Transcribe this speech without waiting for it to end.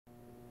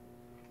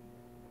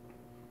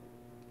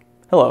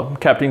Hello, I'm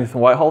Captain Ethan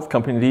Whitehall,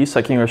 Company D,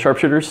 2nd Unit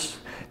Sharpshooters.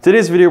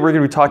 Today's video we're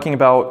going to be talking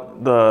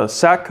about the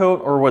sack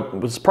coat, or what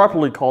was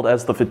properly called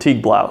as the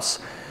fatigue blouse.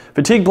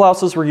 Fatigue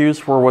blouses were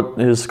used for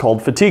what is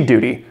called fatigue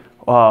duty,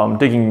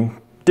 digging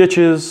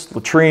ditches,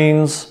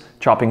 latrines,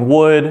 chopping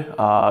wood,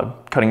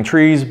 cutting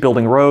trees,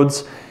 building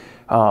roads.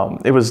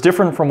 It was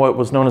different from what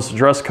was known as the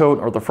dress coat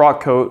or the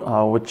frock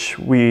coat, which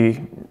we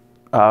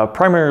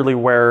primarily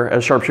wear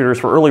as sharpshooters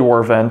for early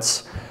war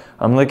events.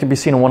 That can be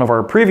seen in one of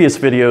our previous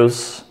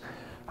videos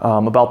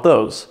about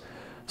those.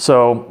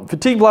 So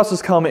fatigue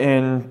blouses come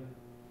in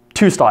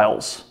two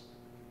styles,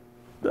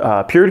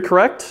 period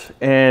correct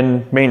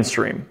and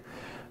mainstream.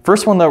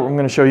 First one that I'm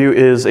going to show you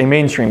is a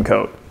mainstream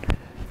coat.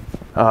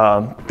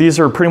 These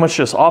are pretty much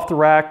just off the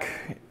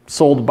rack,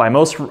 sold by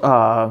most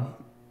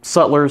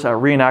sutlers at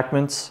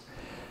reenactments.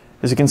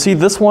 As you can see,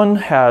 this one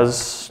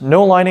has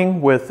no lining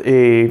with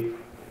a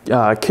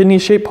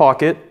kidney-shaped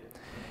pocket,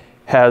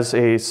 has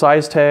a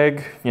size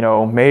tag,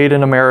 made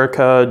in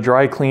America,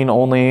 dry clean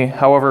only.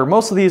 However,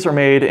 most of these are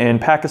made in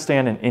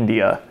Pakistan and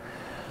India.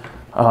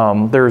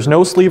 There's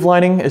no sleeve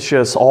lining, it's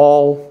just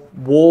all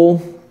wool.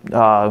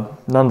 None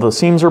of the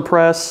seams are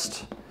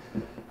pressed.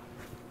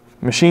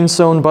 Machine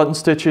sewn button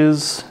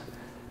stitches.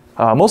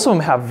 Most of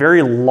them have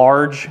very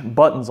large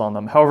buttons on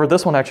them. However,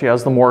 this one actually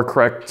has the more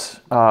correct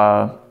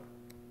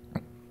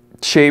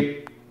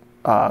shape,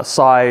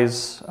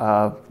 size,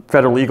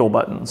 Federal Eagle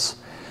buttons.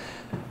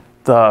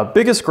 The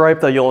biggest gripe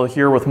that you'll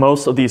hear with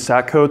most of these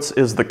sack coats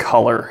is the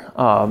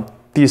color.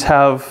 These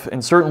have,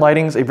 in certain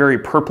lightings, a very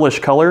purplish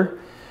color.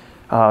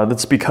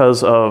 That's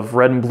because of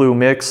red and blue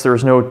mix.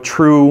 There's no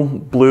true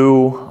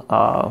blue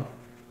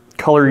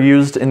color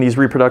used in these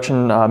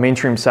reproduction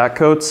mainstream sack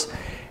coats.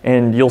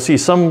 And you'll see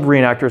some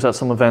reenactors at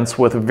some events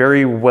with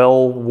very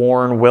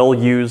well-worn,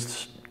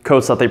 well-used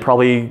coats that they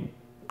probably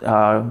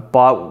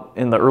bought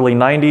in the early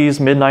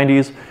 90s,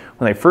 mid-90s,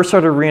 when they first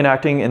started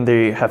reenacting, and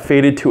they have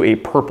faded to a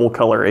purple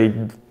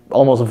color,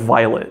 almost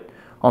violet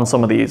on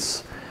some of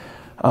these.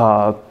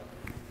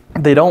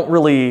 They don't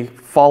really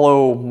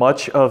follow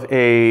much of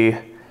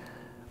a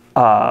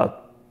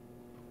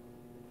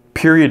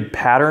period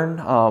pattern.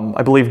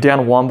 I believe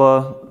Dan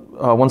Wamba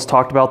once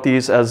talked about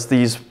these as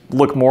these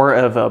look more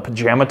of a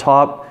pajama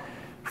top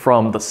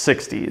from the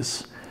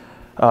 60s.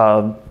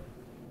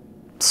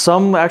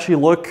 Some actually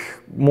look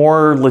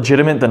more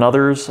legitimate than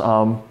others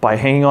by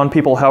hanging on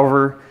people.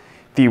 However,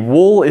 the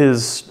wool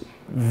is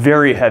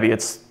very heavy.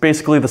 It's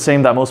basically the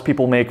same that most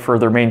people make for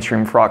their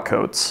mainstream frock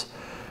coats.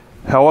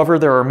 However,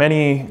 there are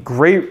many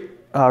great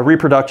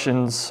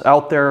reproductions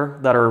out there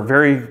that are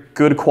very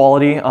good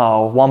quality.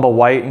 Wamba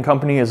White and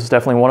Company is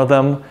definitely one of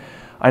them.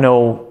 I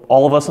know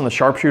all of us in the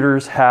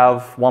sharpshooters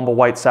have Wamba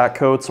White sack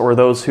coats, or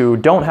those who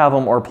don't have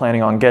them or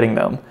planning on getting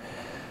them.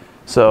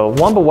 So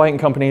Wamba White and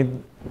Company,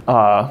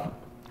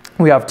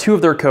 we have two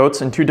of their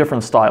coats in two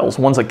different styles.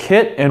 One's a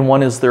kit and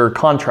one is their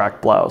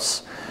contract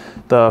blouse.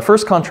 The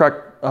first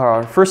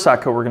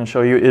sack coat we're going to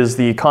show you is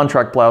the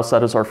contract blouse.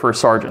 That is our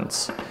first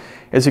sergeant's.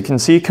 As you can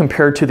see,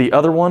 compared to the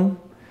other one,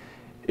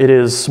 it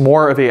is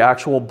more of a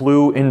actual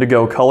blue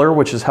indigo color,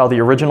 which is how the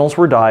originals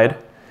were dyed.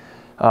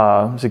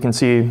 As you can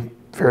see,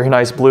 very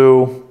nice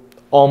blue,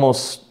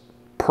 almost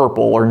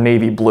purple or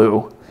navy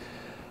blue.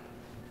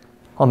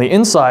 On the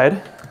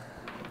inside,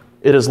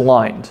 it is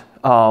lined.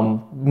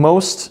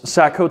 Most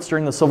sack coats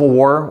during the Civil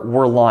War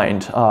were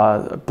lined.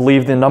 I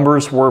believe the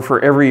numbers were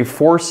for every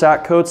 4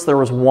 sack coats, there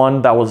was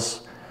 1 that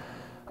was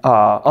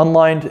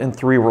unlined and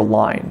 3 were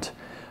lined.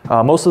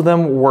 Most of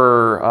them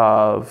were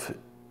of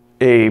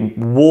a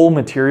wool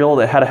material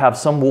that had to have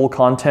some wool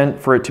content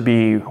for it to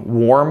be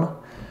warm,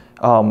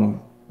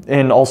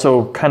 and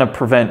also kind of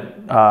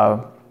prevent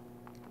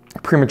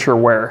premature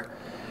wear.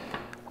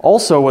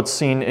 Also, what's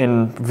seen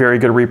in very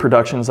good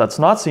reproductions that's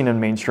not seen in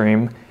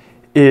mainstream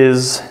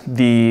is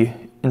the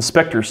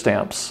inspector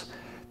stamps.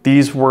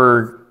 These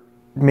were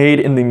made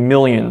in the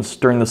millions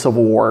during the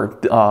Civil War.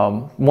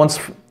 Once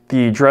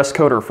the dress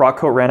coat or frock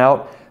coat ran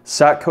out,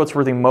 sack coats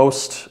were the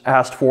most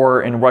asked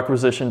for and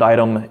requisitioned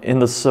item in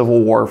the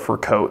Civil War for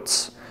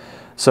coats.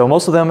 So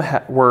most of them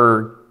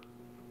were,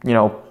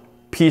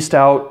 pieced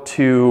out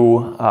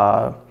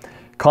to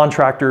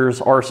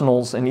contractors,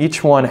 arsenals, and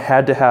each one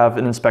had to have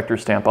an inspector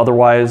stamp.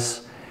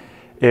 Otherwise,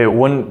 it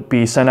wouldn't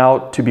be sent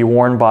out to be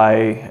worn by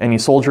any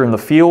soldier in the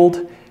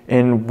field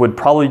and would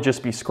probably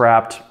just be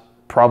scrapped,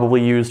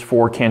 probably used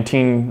for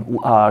canteen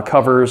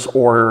covers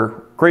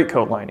or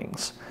greatcoat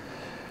linings.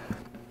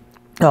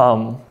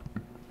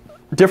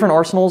 Different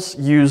arsenals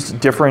used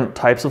different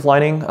types of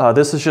lining.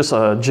 This is just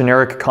a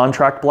generic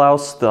contract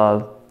blouse.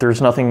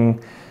 There's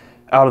nothing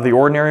out of the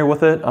ordinary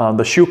with it.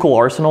 The Schuylkill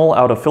Arsenal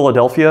out of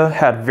Philadelphia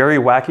had very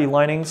wacky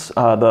linings.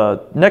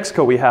 The next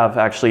coat we have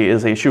actually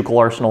is a Schuylkill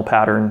Arsenal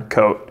pattern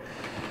coat.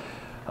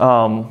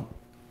 And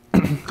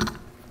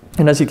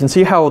as you can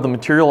see how the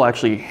material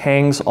actually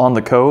hangs on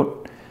the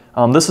coat,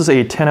 this is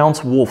a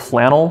 10-ounce wool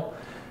flannel.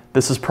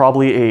 This is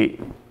probably a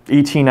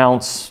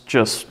 18-ounce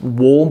just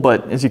wool,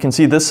 but as you can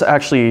see, this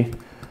actually,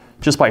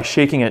 just by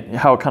shaking it,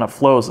 how it kind of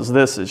flows is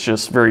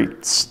just very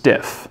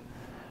stiff.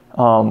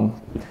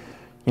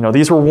 You know,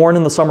 these were worn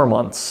in the summer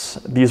months.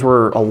 These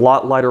were a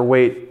lot lighter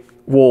weight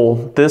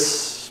wool.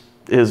 This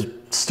is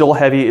still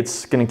heavy.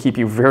 It's going to keep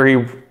you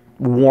very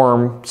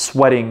warm,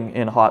 sweating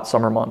in hot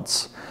summer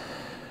months.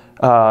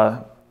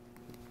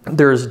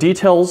 There's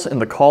details in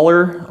the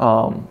collar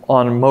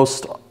on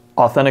most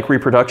authentic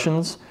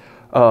reproductions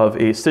of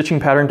a stitching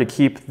pattern to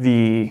keep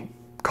the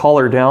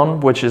collar down,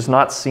 which is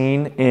not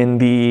seen in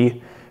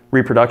the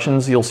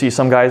reproductions. You'll see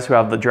some guys who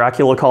have the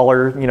Dracula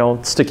collar, you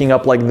know, sticking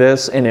up like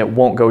this, and it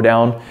won't go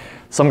down.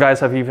 Some guys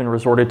have even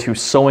resorted to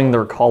sewing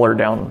their collar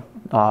down.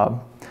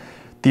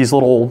 These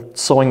little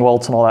sewing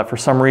welts and all that, for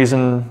some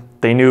reason,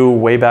 they knew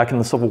way back in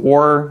the Civil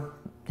War,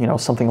 you know,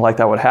 something like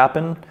that would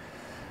happen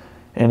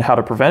and how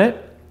to prevent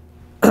it.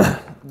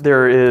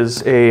 There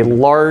is a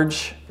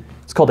large,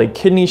 it's called a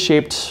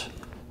kidney-shaped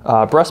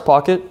breast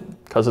pocket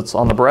because it's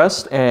on the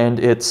breast and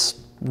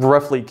it's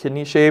roughly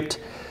kidney-shaped.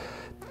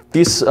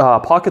 These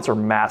pockets are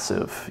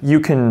massive. You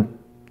can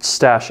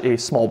stash a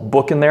small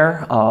book in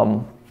there.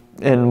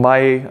 In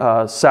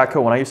my sack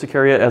coat, when I used to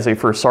carry it as a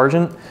first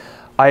sergeant,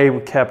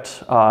 I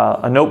kept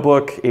a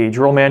notebook, a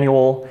drill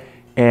manual,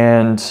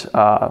 and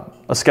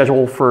a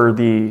schedule for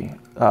the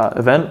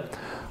event.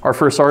 Our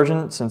first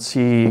sergeant, since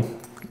he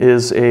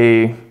is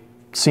a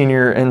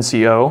senior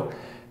NCO,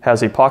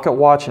 has a pocket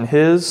watch in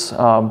his.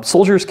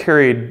 Soldiers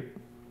carried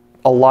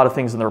a lot of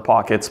things in their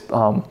pockets.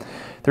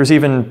 There's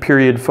even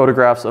period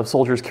photographs of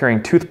soldiers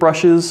carrying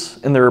toothbrushes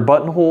in their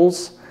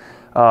buttonholes,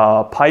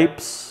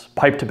 pipes,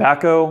 pipe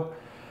tobacco,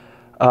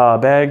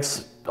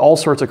 bags, all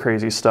sorts of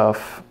crazy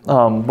stuff.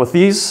 With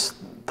these,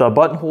 the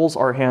buttonholes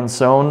are hand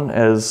sewn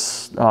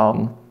as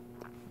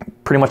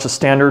pretty much a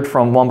standard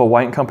from Wamba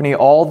White & Company.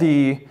 All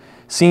the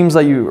seams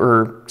that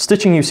or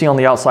stitching you see on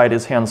the outside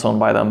is hand sewn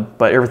by them,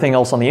 but everything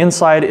else on the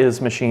inside is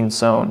machine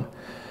sewn.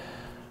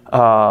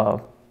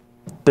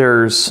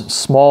 There's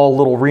small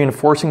little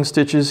reinforcing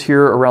stitches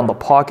here around the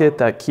pocket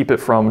that keep it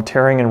from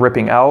tearing and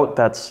ripping out.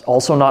 That's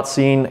also not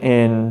seen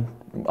in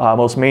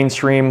most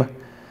mainstream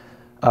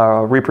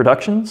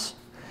reproductions.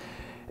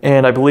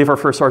 And I believe our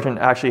first sergeant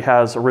actually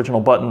has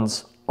original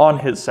buttons on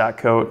his sack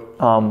coat.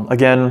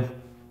 Again,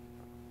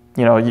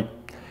 you know, you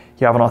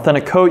have an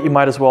authentic coat, you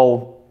might as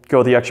well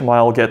go the extra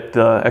mile, get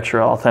the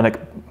extra authentic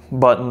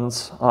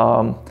buttons.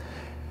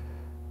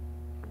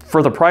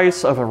 For the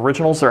price of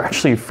originals, they're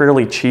actually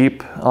fairly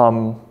cheap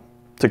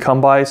to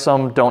come by.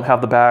 Some don't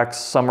have the backs,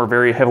 some are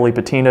very heavily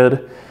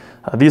patinaed.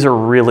 These are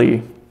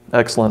really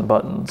excellent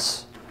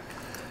buttons.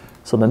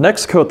 So the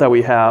next coat that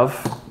we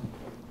have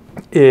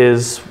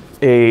is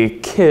a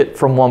kit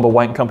from Wamba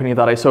White & Company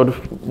that I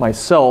sewed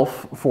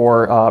myself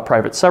for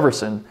Private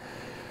Severson.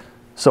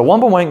 So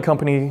Wamba White &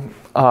 Company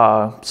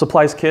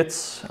supplies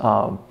kits.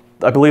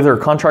 I believe their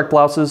contract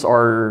blouses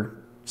are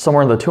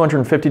somewhere in the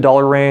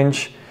 $250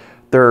 range.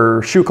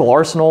 Their Schuylkill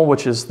Arsenal,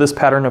 which is this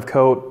pattern of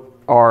coat,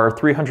 are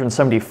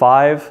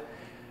 $375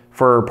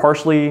 for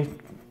partially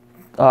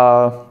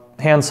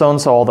hand sewn,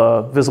 so all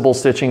the visible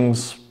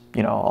stitchings,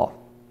 you know,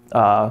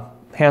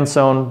 hand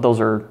sewn. Those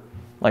are,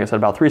 like I said,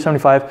 about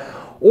 $375.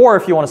 Or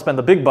if you want to spend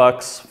the big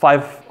bucks,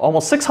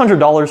 almost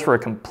 $600 for a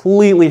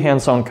completely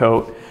hand sewn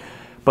coat.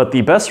 But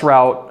the best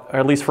route,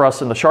 at least for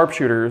us in the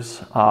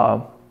sharpshooters,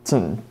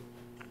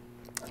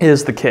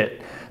 is the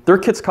kit. Their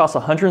kits cost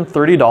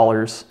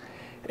 $130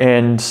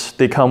 and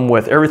they come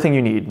with everything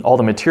you need. All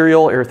the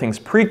material, everything's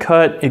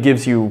pre-cut. It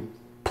gives you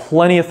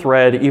plenty of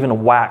thread,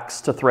 even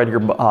wax to thread your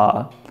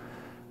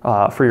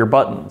for your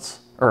buttons,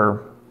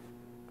 or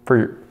for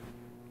your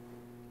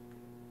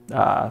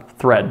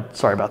thread,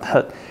 sorry about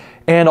that.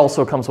 And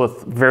also comes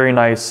with very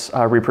nice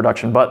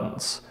reproduction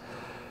buttons.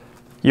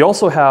 You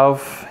also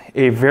have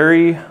a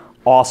very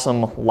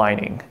awesome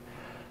lining.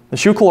 The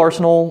Schuylkill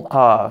Arsenal,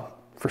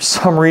 for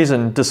some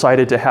reason,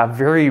 decided to have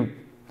very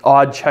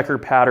odd checker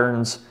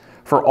patterns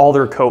for all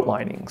their coat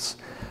linings.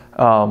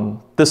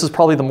 This is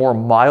probably the more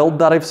mild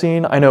that I've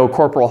seen. I know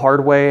Corporal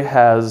Hardway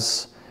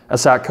has a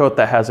sack coat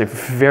that has a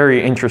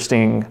very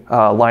interesting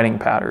lining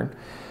pattern.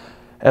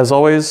 As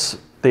always,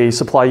 they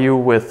supply you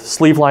with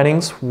sleeve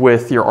linings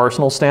with your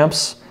Arsenal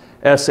stamps.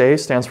 SA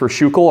stands for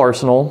Schuylkill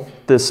Arsenal.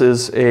 This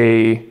is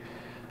a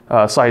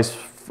size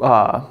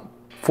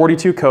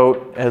 42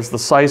 coat. As the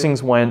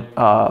sizings went,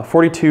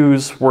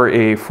 42s were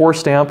a 4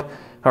 stamp.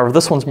 However,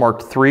 this one's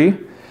marked 3.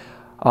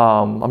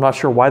 I'm not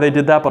sure why they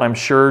did that, but I'm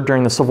sure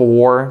during the Civil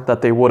War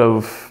that they would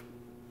have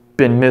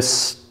been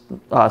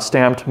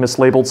stamped,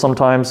 mislabeled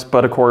sometimes.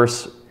 But of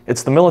course,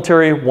 it's the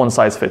military, one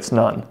size fits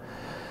none.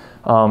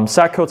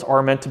 Sack coats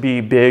are meant to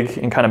be big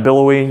and kind of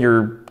billowy.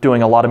 You're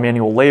doing a lot of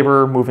manual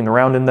labor, moving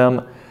around in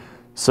them.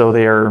 So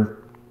they are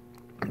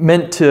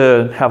meant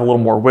to have a little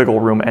more wiggle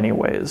room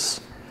anyways.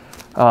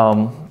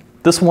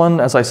 This one,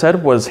 as I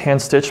said, was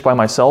hand stitched by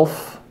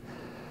myself.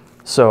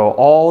 So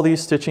all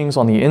these stitchings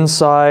on the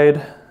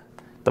inside,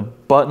 the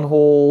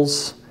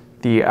buttonholes,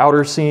 the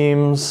outer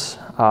seams,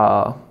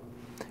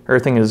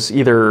 everything is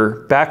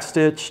either back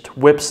stitched,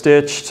 whip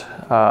stitched,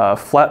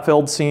 flat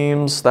filled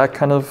seams, that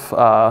kind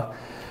of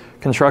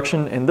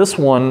construction. And this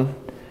one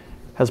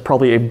has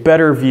probably a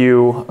better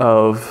view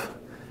of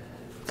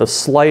the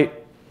slight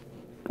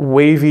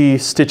wavy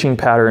stitching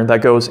pattern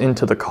that goes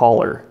into the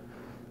collar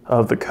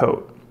of the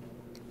coat.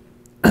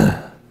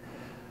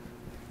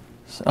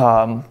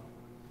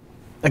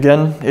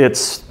 Again,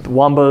 it's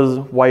Wamba's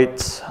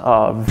white,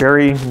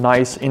 very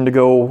nice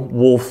indigo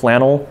wool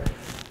flannel.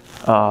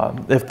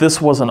 If this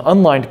was an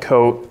unlined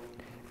coat,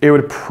 it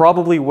would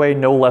probably weigh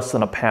no less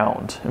than a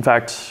pound. In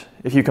fact,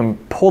 if you can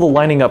pull the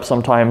lining up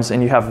sometimes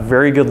and you have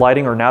very good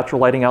lighting or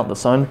natural lighting out in the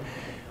sun,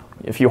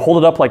 if you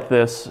hold it up like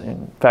this,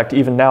 in fact,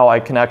 even now I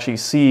can actually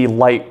see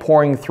light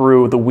pouring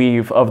through the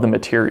weave of the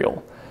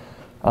material.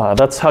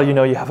 That's how you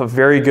know you have a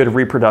very good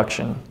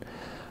reproduction.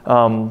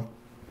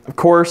 Of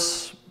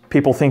course,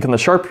 people think in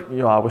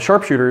the with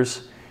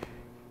sharpshooters,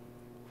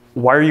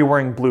 why are you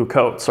wearing blue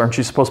coats? Aren't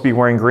you supposed to be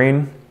wearing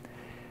green?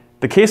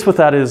 The case with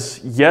that is,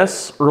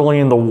 yes, early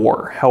in the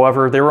war.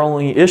 However, they were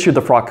only issued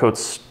the frock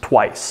coats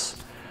twice.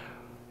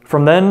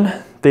 From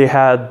then, they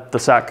had the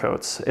sack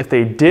coats. If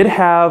they did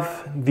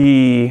have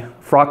the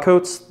frock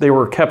coats, they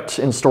were kept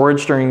in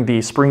storage during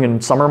the spring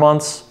and summer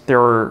months. They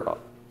were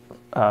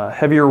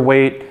heavier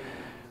weight,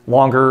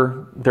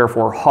 longer,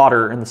 therefore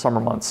hotter in the summer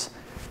months.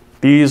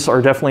 These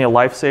are definitely a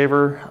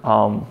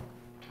lifesaver.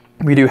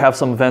 We do have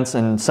some events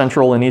in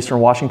central and eastern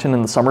Washington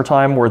in the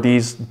summertime where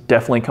these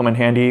definitely come in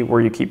handy where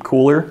you keep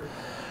cooler.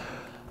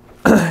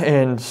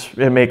 And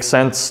it makes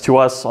sense to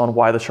us on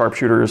why the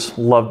sharpshooters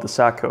loved the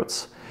sack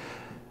coats.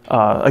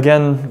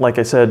 Again, like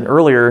I said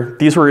earlier,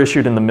 these were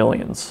issued in the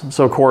millions.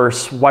 So of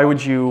course, why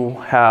would you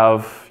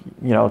have,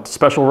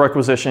 special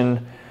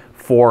requisition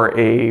for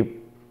a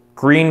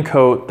green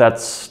coat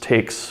that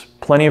takes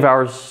plenty of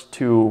hours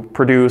to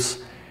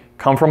produce,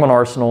 come from an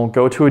arsenal,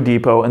 go to a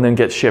depot, and then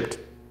get shipped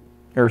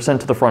or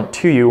sent to the front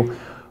to you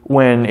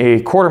when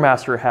a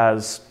quartermaster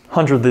has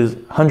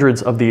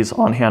hundreds of these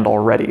on hand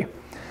already.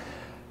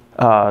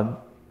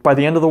 By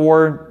the end of the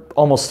war,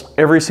 almost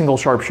every single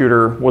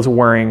sharpshooter was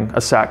wearing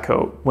a sack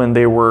coat when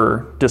they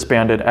were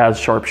disbanded as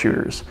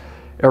sharpshooters.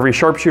 Every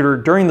sharpshooter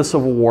during the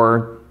Civil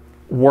War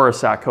wore a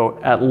sack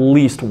coat at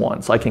least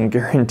once, I can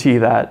guarantee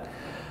that.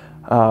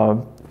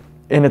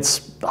 And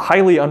it's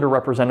highly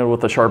underrepresented with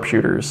the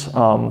sharpshooters.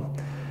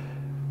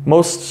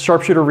 Most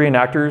sharpshooter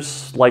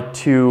reenactors like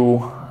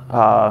to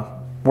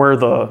wear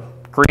the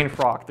green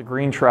frock, the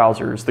green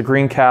trousers, the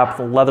green cap,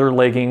 the leather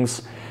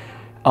leggings.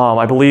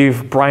 I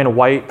believe Brian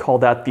White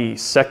called that the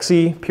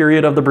sexy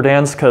period of the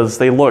Bredans because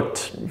they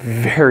looked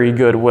very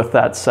good with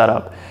that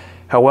setup.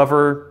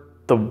 However,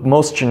 the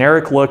most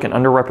generic look and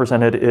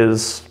underrepresented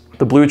is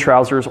the blue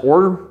trousers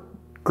or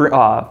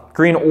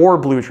green or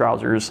blue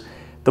trousers,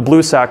 the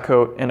blue sack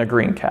coat, and a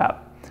green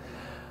cap.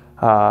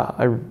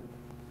 I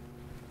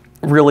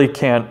really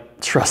can't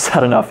stress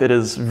that enough. It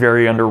is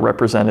very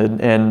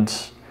underrepresented,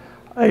 and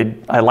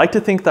I like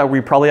to think that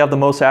we probably have the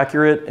most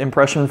accurate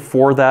impression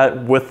for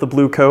that with the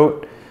blue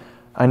coat.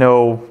 I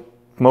know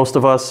most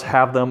of us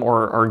have them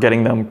or are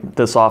getting them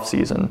this off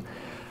season.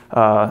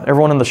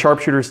 Everyone in the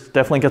sharpshooters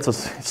definitely gets a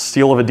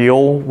steal of a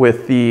deal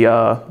with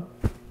the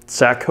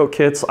sack coat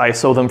kits. I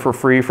sew them for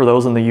free for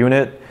those in the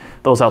unit.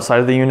 Those outside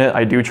of the unit,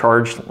 I do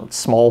charge a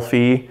small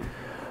fee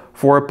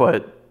for it,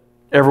 but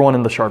everyone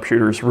in the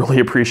sharpshooters really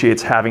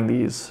appreciates having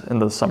these in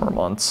the summer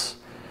months.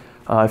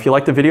 If you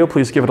like the video,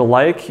 please give it a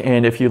like,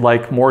 and if you'd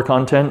like more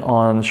content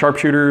on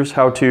sharpshooters,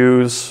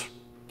 how-tos,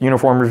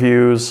 uniform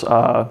reviews,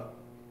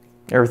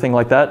 everything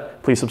like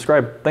that, please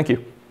subscribe. Thank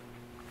you.